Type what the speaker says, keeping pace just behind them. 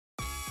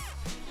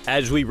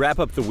As we wrap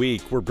up the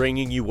week, we're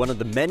bringing you one of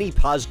the many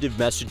positive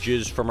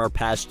messages from our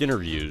past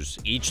interviews.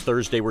 Each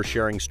Thursday, we're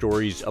sharing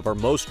stories of our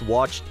most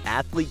watched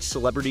athletes,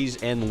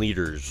 celebrities, and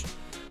leaders.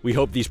 We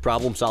hope these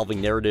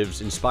problem-solving narratives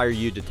inspire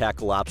you to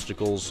tackle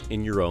obstacles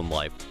in your own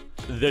life.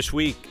 This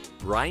week,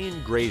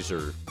 Ryan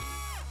Grazer.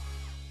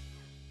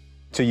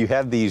 So you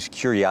have these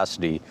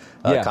curiosity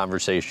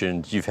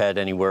conversations. You've had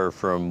anywhere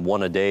from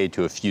one a day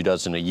to a few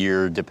dozen a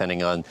year,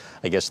 depending on,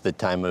 I guess, the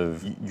time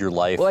of your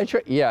life. Well,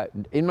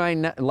 in my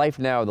life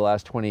now, the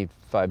last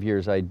 25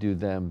 years, I do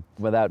them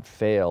without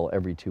fail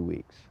every 2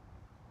 weeks.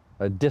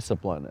 A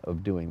discipline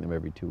of doing them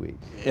every 2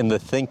 weeks. And the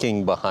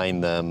thinking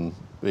behind them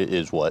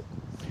is what?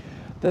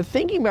 The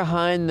thinking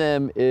behind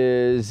them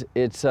is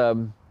it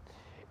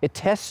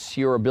tests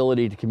your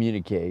ability to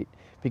communicate.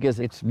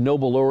 Because it's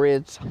Nobel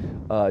laureates,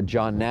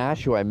 John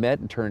Nash, who I met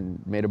and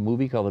made a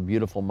movie called A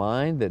Beautiful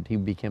Mind that he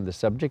became the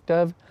subject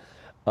of.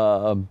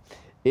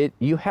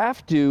 You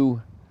have to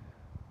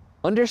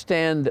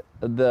understand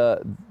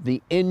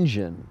the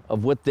engine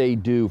of what they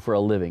do for a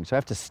living. So I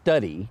have to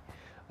study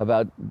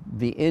about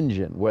the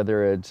engine,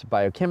 whether it's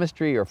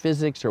biochemistry or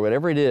physics or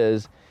whatever it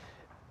is.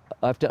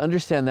 I have to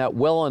understand that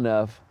well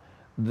enough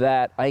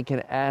that I can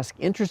ask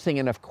interesting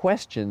enough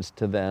questions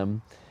to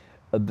them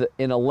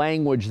in a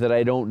language that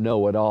I don't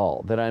know at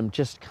all, that I'm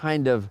just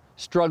kind of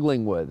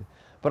struggling with.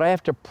 But I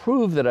have to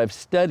prove that I've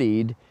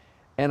studied,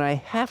 and I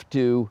have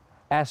to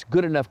ask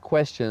good enough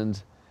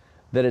questions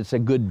that it's a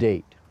good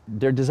date.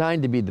 They're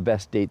designed to be the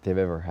best date they've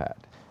ever had.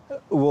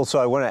 Well, so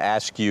I want to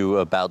ask you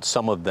about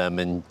some of them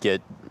and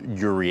get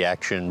your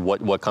reaction,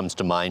 what comes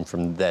to mind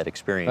from that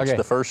experience. Okay.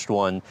 The first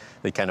one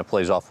that kind of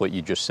plays off what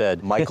you just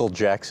said, Michael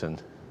Jackson.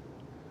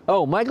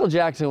 Oh, Michael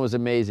Jackson was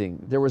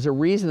amazing. There was a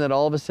reason that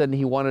all of a sudden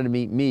he wanted to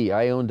meet me.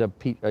 I owned a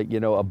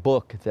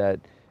book that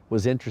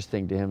was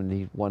interesting to him, and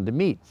he wanted to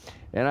meet,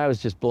 and I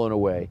was just blown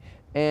away.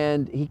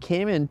 And he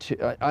came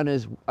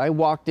I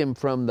walked him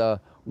from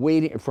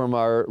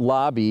our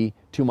lobby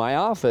to my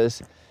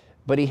office,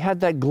 but he had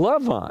that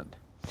glove on,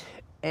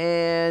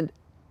 and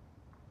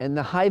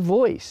the high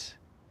voice,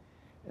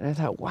 and I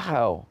thought,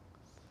 wow,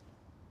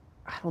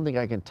 I don't think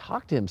I can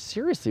talk to him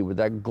seriously with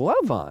that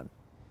glove on.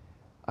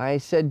 I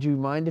said, do you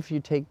mind if you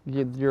take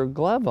your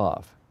glove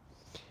off?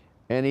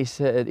 And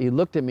he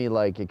looked at me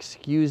like,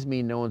 excuse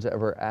me, no one's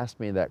ever asked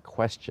me that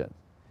question.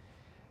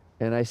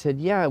 And I said,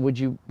 yeah, would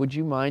you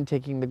mind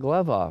taking the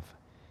glove off?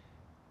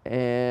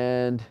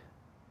 And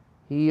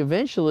he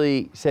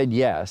eventually said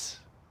yes.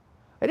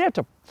 I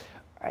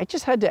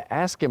just had to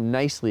ask him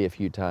nicely a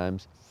few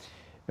times.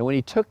 And when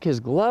he took his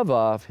glove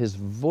off, his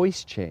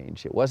voice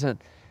changed. It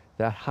wasn't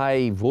that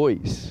high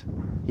voice.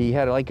 He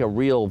had like a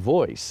real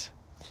voice.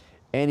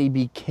 And he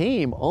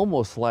became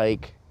almost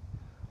like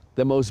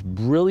the most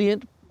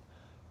brilliant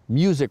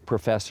music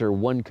professor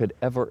one could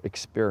ever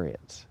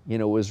experience.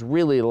 It was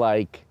really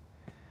like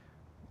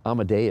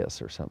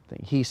Amadeus or something.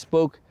 He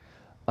spoke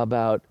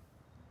about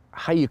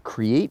how you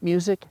create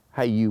music,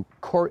 your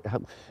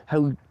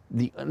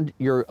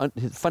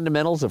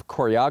fundamentals of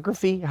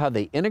choreography, how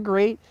they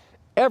integrate,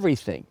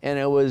 everything. And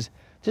it was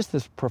just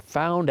this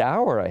profound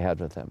hour I had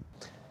with him.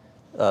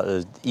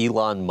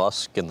 Elon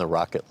Musk and the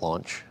rocket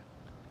launch.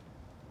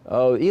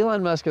 Oh,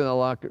 Elon Musk and the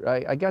rocket.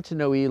 I got to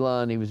know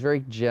Elon. He was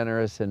very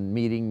generous in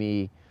meeting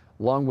me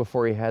long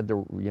before he had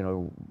before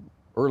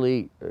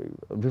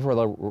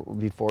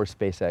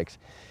SpaceX,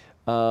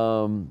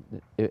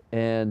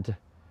 and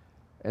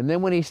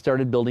then when he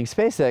started building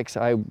SpaceX,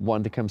 I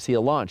wanted to come see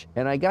a launch,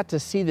 and I got to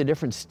see the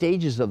different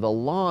stages of the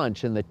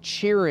launch and the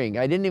cheering.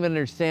 I didn't even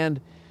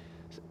understand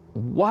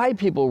why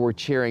people were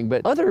cheering,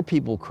 but other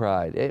people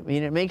cried.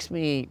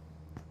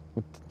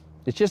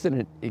 It's just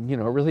a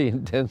really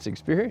intense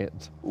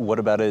experience. What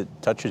about it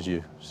touches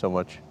you so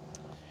much?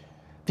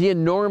 The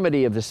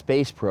enormity of the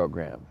space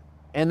program.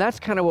 And that's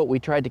kind of what we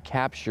tried to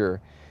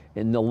capture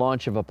in the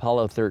launch of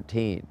Apollo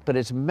 13. But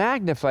it's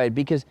magnified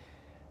because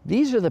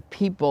these are the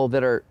people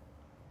that are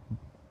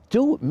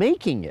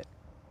making it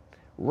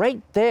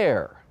right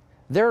there.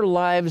 Their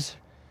lives,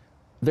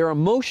 their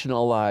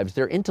emotional lives,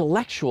 their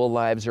intellectual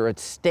lives are at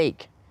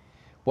stake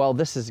while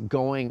this is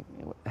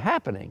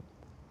happening.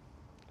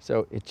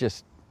 So it's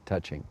just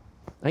touching.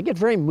 I get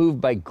very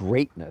moved by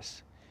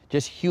greatness,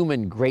 just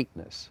human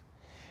greatness.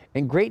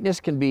 And greatness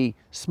can be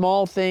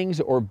small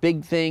things or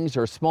big things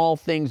or small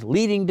things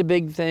leading to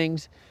big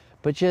things,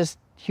 but just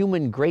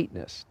human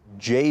greatness.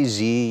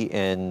 Jay-Z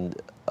and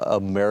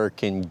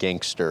American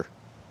Gangster.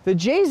 The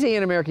Jay-Z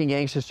and American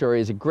Gangster story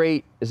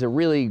is a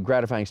really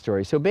gratifying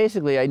story. So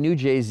basically, I knew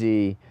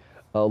Jay-Z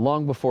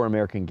long before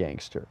American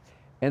Gangster.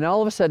 And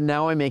all of a sudden,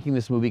 now I'm making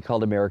this movie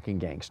called American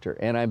Gangster,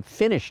 and I've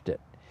finished it.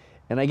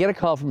 And I get a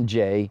call from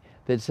Jay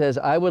that says,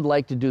 I would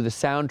like to do the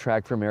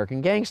soundtrack for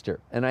American Gangster.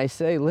 And I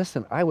say,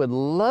 listen, I would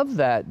love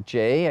that,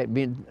 Jay. I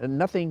mean,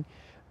 nothing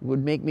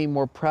would make me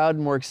more proud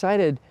and more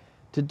excited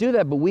to do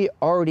that, but we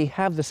already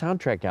have the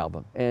soundtrack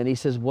album. And he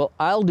says, well,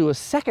 I'll do a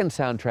second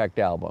soundtrack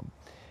album.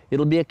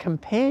 It'll be a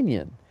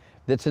companion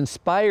that's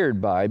inspired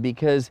by,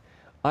 because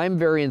I'm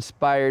very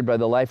inspired by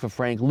the life of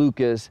Frank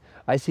Lucas.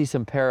 I see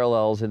some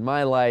parallels in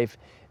my life,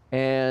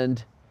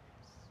 And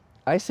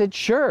I said,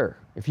 sure,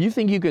 if you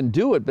think you can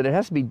do it, but it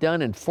has to be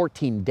done in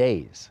 14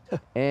 days.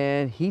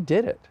 And he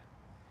did it.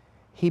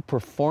 He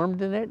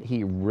performed in it,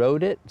 he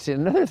wrote it. See,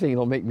 another thing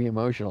that'll make me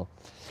emotional.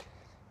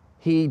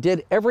 He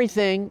did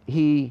everything.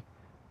 He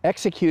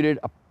executed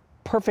a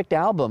perfect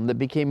album that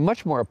became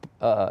much more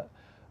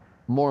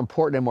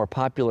important and more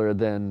popular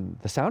than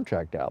the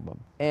soundtrack album.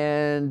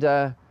 And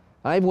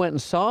I went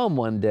and saw him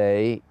one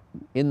day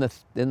in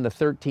the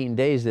 13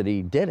 days that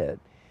he did it.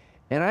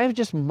 And I've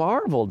just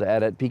marveled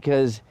at it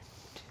because,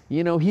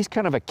 you know, he's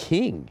kind of a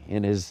king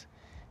in his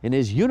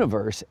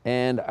universe,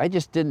 and I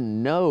just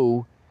didn't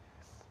know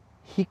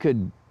he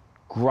could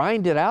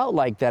grind it out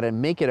like that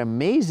and make it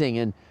amazing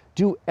and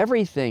do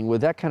everything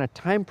with that kind of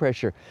time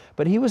pressure.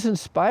 But he was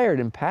inspired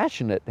and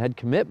passionate, had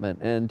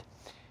commitment, and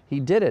he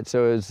did it.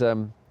 So it was,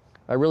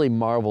 I really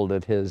marveled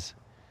at his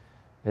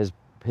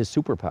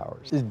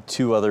superpowers.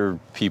 Two other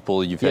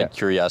people you've had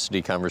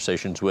curiosity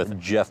conversations with,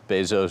 Jeff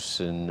Bezos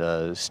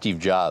and Steve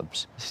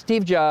Jobs.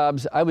 Steve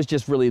Jobs, I was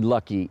just really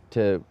lucky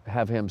to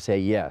have him say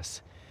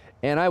yes.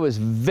 And I was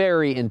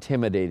very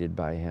intimidated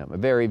by him,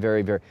 very,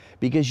 very, very,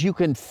 because you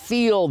can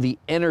feel the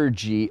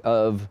energy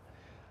of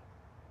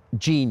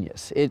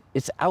genius.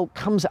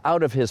 Comes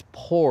out of his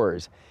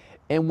pores.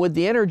 And with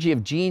the energy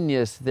of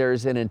genius,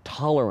 there's an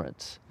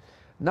intolerance.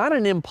 Not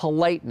an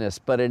impoliteness,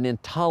 but an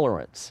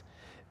intolerance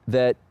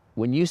that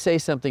when you say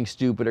something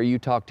stupid or you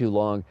talk too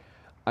long,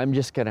 I'm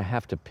just gonna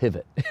have to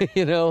pivot,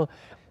 you know?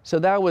 So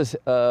that was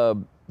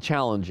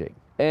challenging.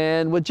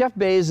 And with Jeff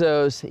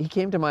Bezos, he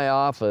came to my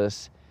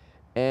office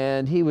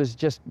and he was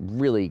just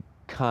really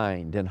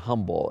kind and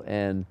humble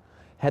and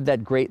had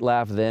that great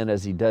laugh then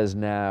as he does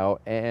now.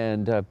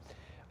 And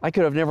I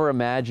could have never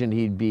imagined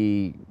he'd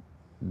be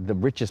the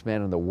richest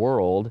man in the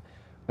world.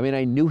 I mean,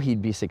 I knew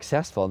he'd be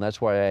successful, and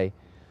that's why I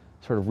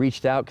sort of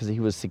reached out, because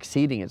he was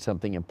succeeding at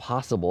something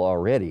impossible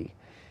already.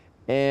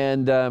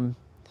 And,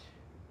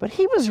 but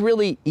he was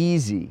really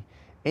easy,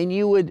 and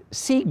you would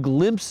see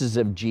glimpses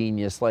of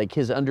genius, like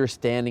his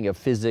understanding of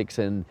physics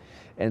and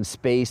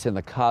space and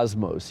the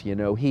cosmos. You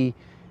know, he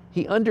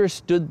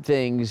understood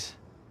things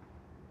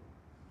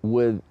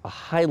with a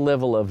high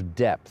level of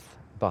depth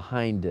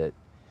behind it,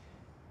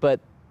 but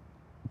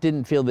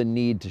didn't feel the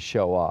need to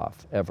show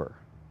off ever.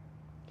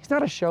 He's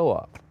not a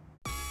show-off.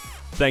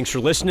 Thanks for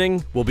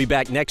listening. We'll be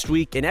back next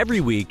week and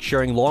every week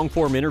sharing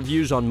long-form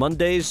interviews on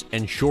Mondays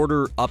and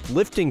shorter,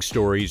 uplifting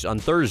stories on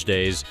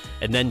Thursdays,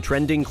 and then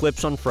trending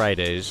clips on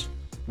Fridays.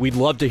 We'd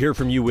love to hear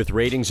from you with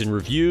ratings and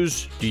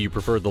reviews. Do you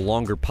prefer the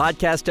longer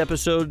podcast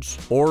episodes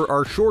or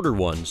our shorter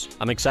ones?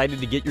 I'm excited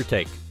to get your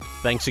take.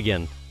 Thanks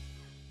again.